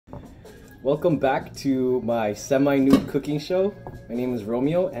Welcome back to my semi-nude cooking show. My name is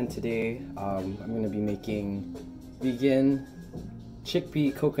Romeo, and today I'm going to be making vegan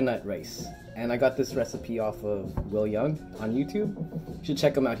chickpea coconut rice. And I got this recipe off of Yeung on YouTube. You should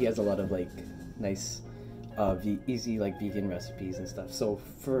check him out. He has a lot of nice, easy vegan recipes and stuff. So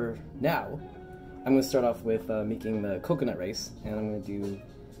for now, I'm going to start off with making the coconut rice, and I'm going to do.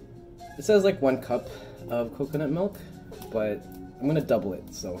 It says 1 cup of coconut milk, but I'm going to double it.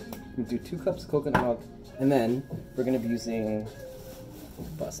 So I'm going to do 2 cups of coconut milk, and then we're going to be using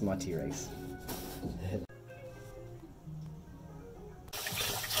basmati rice.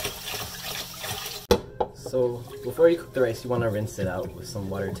 So before you cook the rice, you want to rinse it out with some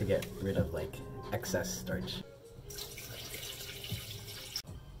water to get rid of excess starch.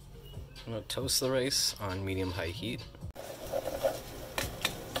 I'm going to toast the rice on medium-high heat.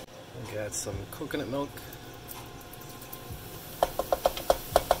 Add some coconut milk.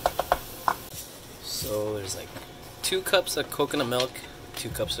 So there's 2 cups of coconut milk, 2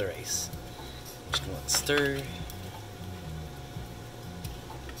 cups of rice. Just gonna stir.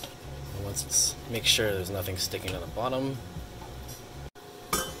 And once it's, make sure there's nothing sticking to the bottom.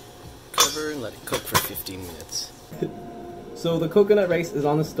 Cover and let it cook for 15 minutes. So the coconut rice is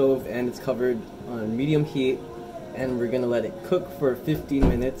on the stove and it's covered on medium heat, and we're gonna let it cook for 15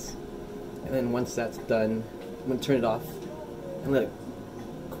 minutes. And then once that's done, I'm going to turn it off and let it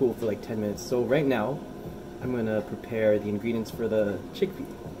cool for 10 minutes. So right now, I'm going to prepare the ingredients for the chickpea.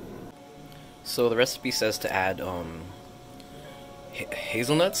 So the recipe says to add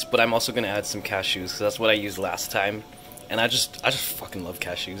hazelnuts, but I'm also going to add some cashews because that's what I used last time. And I just fucking love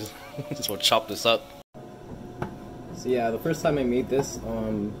cashews. Just want to chop this up. So yeah, the first time I made this,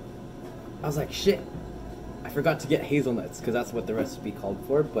 I was like, shit, I forgot to get hazelnuts because that's what the recipe called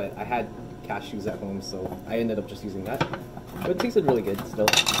for, but I had cashews at home, so I ended up just using that. But it tasted really good still.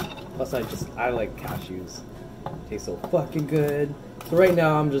 Plus I like cashews. It tastes so fucking good. So right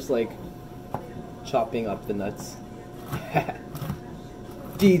now I'm just chopping up the nuts.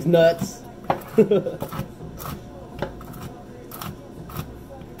 These nuts.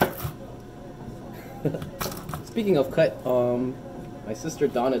 Speaking of cut, my sister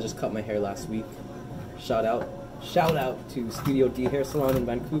Donna just cut my hair last week. Shout out to Studio D Hair Salon in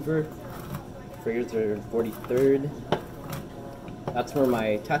Vancouver. Fraser 43rd. That's where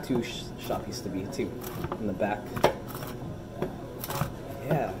my tattoo shop used to be too, in the back.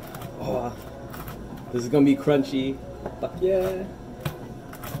 Yeah. Oh, this is gonna be crunchy. Fuck yeah.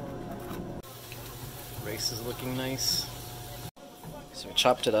 Rice is looking nice. So I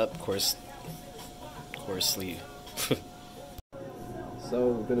chopped it up, coarsely. So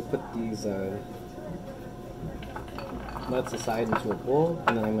we're gonna put these nuts aside into a bowl,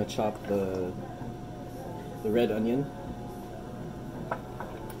 and then I'm gonna chop the red onion.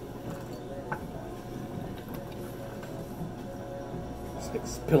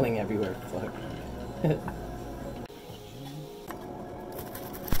 It's spilling everywhere. Fuck.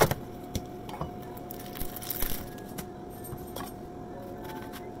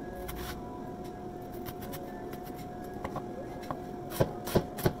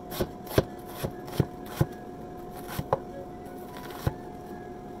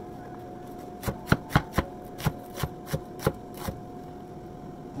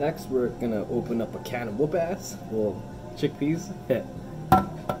 Next, we're gonna open up a can of whoop-ass, well, chickpeas.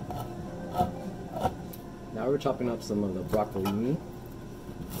 Now we're chopping up some of the broccolini.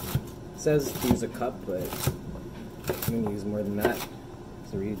 It says to use a cup, but I'm gonna use more than that.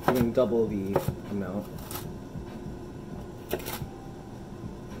 So we're doing double the amount.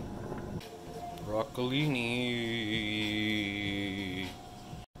 Broccolini.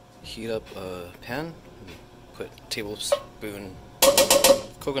 Heat up a pan. Put a tablespoon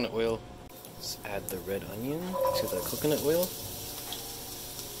coconut oil. Let's add the red onion to the coconut oil.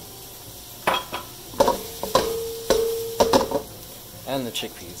 And the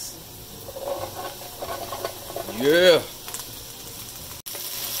chickpeas. Yeah!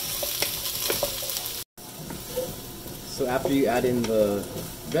 So after you add in the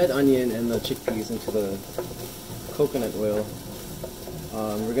red onion and the chickpeas into the coconut oil,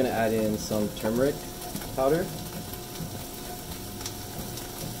 we're gonna add in some turmeric powder.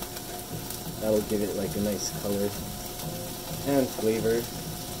 That'll give it a nice color and flavor.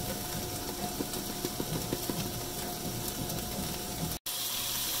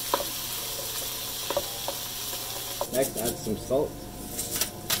 Next, add some salt.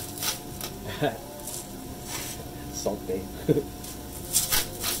 Salt Bay.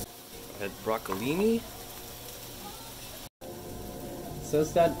 Add broccolini. It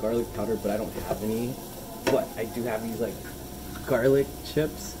says to add garlic powder, but I don't have any. But I do have these garlic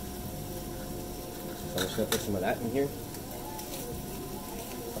chips. So I'm just gonna put some of that in here.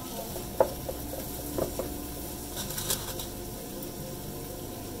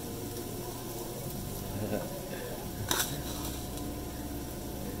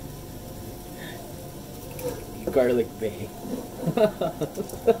 Garlic bay.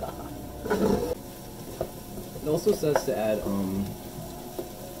 It also says to add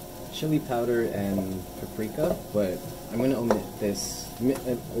chili powder and paprika, but I'm gonna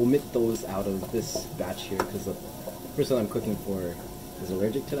omit those out of this batch here because the person I'm cooking for is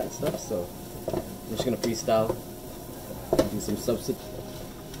allergic to that stuff. So I'm just gonna freestyle and do some substitute,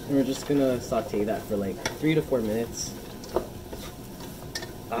 and we're just gonna saute that for like 3 to 4 minutes.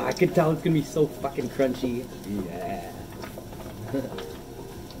 I can tell it's gonna be so fucking crunchy. Yeah.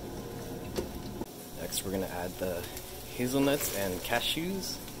 Next, we're gonna add the hazelnuts and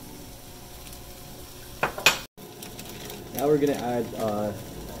cashews. Now we're gonna add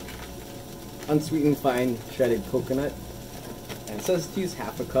unsweetened fine shredded coconut. And it says to use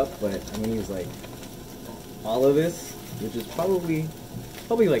half a cup, but I'm gonna use like all of this, which is probably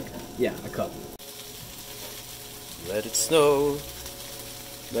like, yeah, a cup. Let it snow.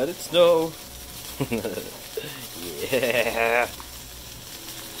 Let it snow. Yeah.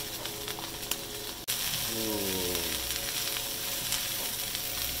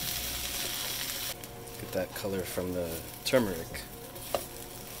 Get that color from the turmeric.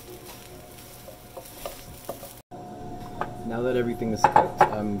 Now that everything is cooked,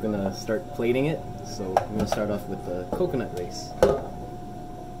 I'm gonna start plating it. So I'm gonna start off with the coconut rice.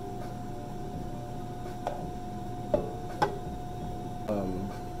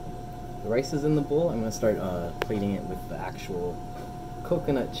 The rice is in the bowl. I'm gonna start plating it with the actual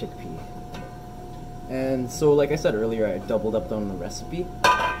coconut chickpea. And so, like I said earlier, I doubled up on the recipe,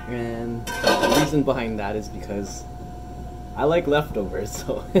 and the reason behind that is because I like leftovers.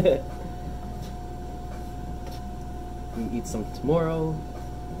 So we eat some tomorrow.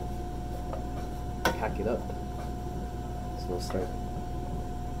 Pack it up. So we'll start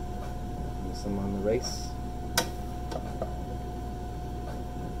putting some on the rice.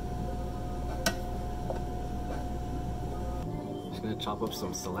 Gonna chop up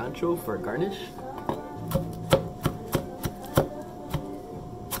some cilantro for a garnish.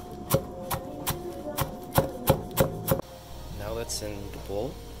 Now that's in the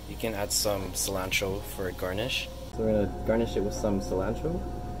bowl, you can add some cilantro for a garnish. So we're gonna garnish it with some cilantro.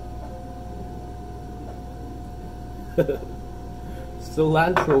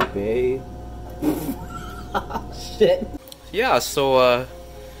 Cilantro, babe. Shit. Yeah, so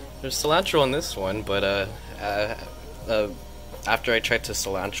there's cilantro on this one, but after I tried to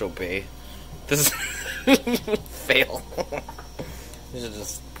cilantro bay, this fail. You should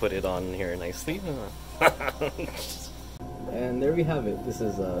just put it on here nicely. And there we have it. This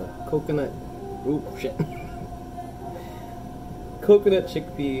is a coconut. Ooh, shit. Coconut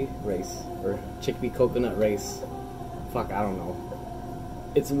chickpea rice, or chickpea coconut rice. Fuck, I don't know.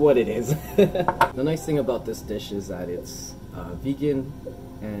 It's what it is. The nice thing about this dish is that it's vegan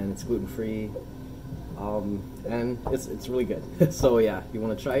and it's gluten-free. And it's really good. So yeah, if you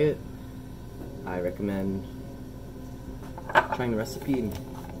want to try it, I recommend trying the recipe and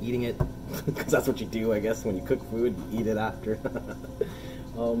eating it, because that's what you do, I guess, when you cook food, you eat it after.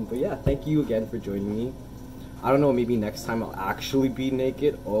 But yeah, thank you again for joining me. I don't know, maybe next time I'll actually be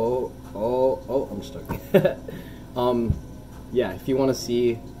naked. Oh, I'm stuck. Yeah, if you want to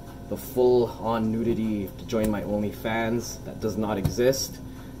see the full-on nudity, to join my OnlyFans, that does not exist.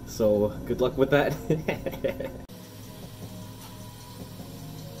 So good luck with that.